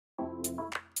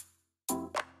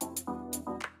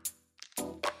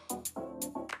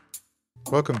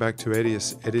Welcome back to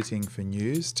Edius Editing for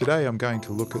News. Today I'm going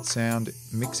to look at sound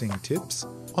mixing tips.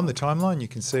 On the timeline you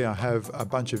can see I have a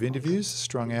bunch of interviews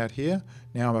strung out here.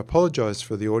 Now I apologise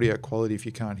for the audio quality if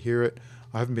you can't hear it.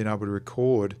 I haven't been able to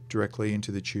record directly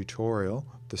into the tutorial,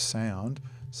 the sound,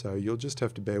 so you'll just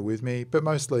have to bear with me, but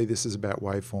mostly this is about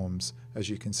waveforms, as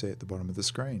you can see at the bottom of the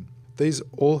screen. These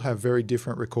all have very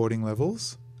different recording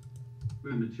levels.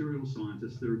 We're material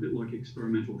scientists, they're a bit like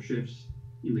experimental chefs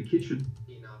in the kitchen.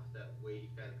 Enough that we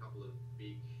found a couple of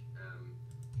big...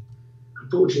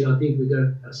 Unfortunately, I think we've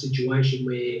got a situation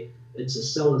where it's a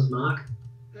seller's mark.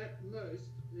 At most,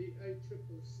 the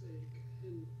ACCC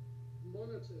can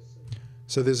monitor some.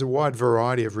 So there's a wide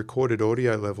variety of recorded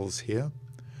audio levels here.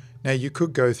 Now you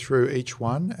could go through each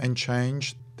one and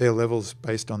change their levels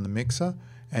based on the mixer,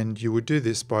 and you would do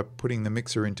this by putting the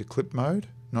mixer into clip mode,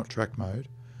 not track mode,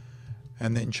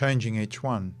 and then changing each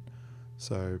one.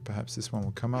 So perhaps this one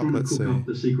will come up. Let's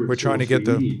see. We're trying to get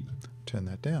turn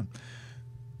that down.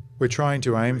 We're trying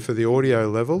to aim for the audio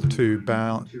level to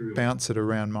bounce at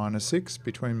around -6,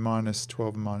 between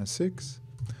 -12 and -6.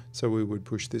 So we would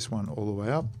push this one all the way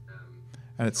up,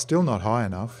 and it's still not high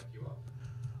enough.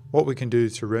 What we can do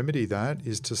to remedy that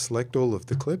is to select all of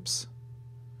the clips,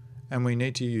 and we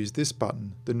need to use this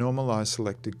button, the Normalize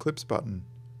Selected Clips button.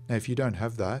 Now if you don't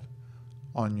have that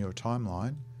on your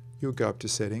timeline, you'll go up to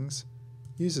Settings,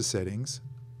 User Settings,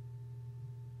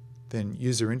 then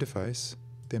User Interface,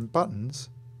 then Buttons,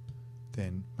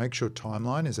 then make sure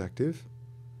Timeline is active,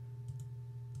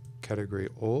 Category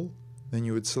All, then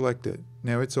you would select it.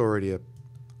 Now it's already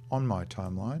on my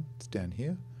timeline, it's down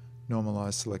here,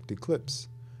 Normalize Selected Clips.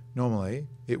 Normally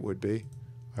it would be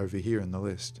over here in the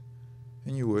list,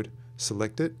 and you would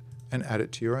select it and add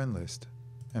it to your own list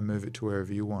and move it to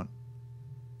wherever you want.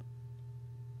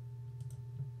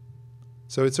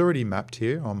 So it's already mapped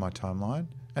here on my timeline,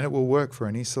 and it will work for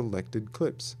any selected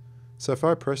clips. So if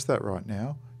I press that right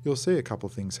now, you'll see a couple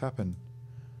things happen.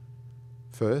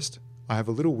 First, I have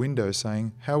a little window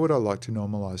saying, how would I like to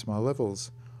normalize my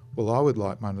levels? Well, I would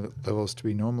like my levels to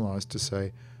be normalized to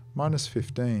say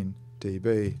 -15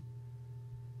 dB.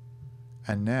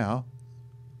 And now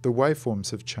the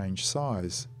waveforms have changed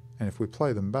size, and if we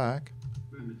play them back,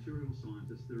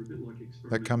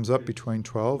 that comes up between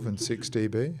 12 and 6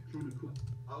 dB.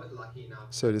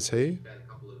 So does he.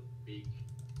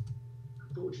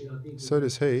 So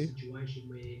does he.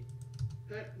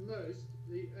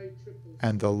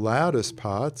 And the loudest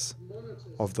parts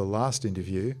of the last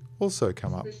interview also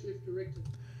come up.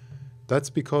 That's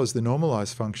because the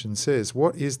normalize function says,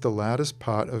 what is the loudest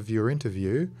part of your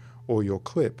interview or your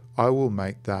clip? I will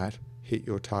make that hit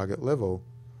your target level.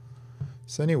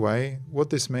 So anyway, what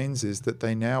this means is that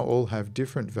they now all have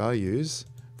different values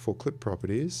for clip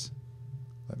properties.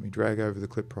 Let me drag over the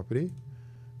clip property.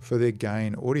 For their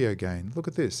gain, audio gain. Look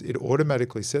at this. It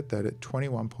automatically set that at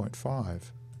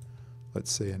 21.5.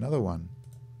 Let's see another one.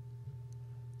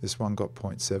 This one got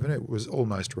 0.7. It was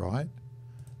almost right.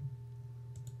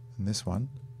 And this one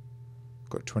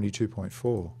got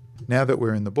 22.4. Now that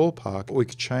we're in the ballpark, we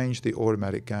can change the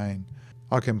automatic gain.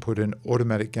 I can put an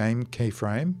automatic gain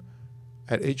keyframe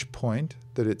at each point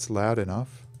that it's loud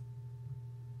enough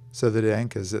so that it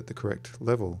anchors at the correct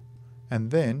level. And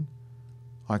then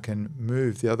I can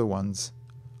move the other ones.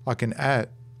 I can add,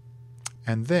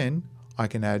 and then I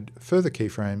can add further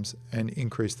keyframes and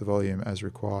increase the volume as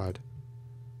required.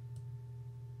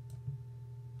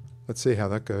 Let's see how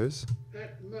that goes.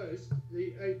 At most,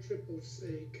 the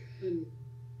ACCC can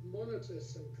monitor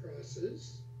some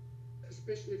prices,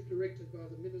 especially if directed by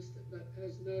the Minister, but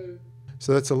has no...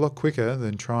 So that's a lot quicker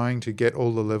than trying to get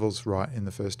all the levels right in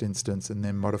the first instance and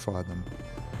then modify them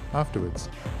afterwards.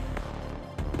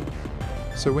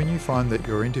 So when you find that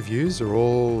your interviews are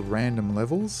all random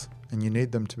levels and you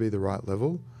need them to be the right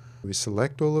level, we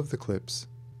select all of the clips,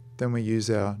 then we use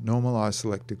our Normalize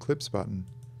Selected Clips button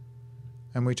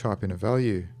and we type in a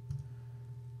value.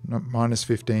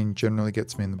 -15 generally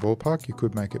gets me in the ballpark. You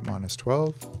could make it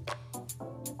 -12.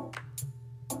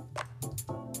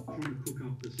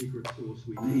 The secret sauce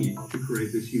we need to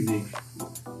create this unique.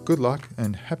 Good luck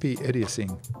and happy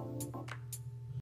editing.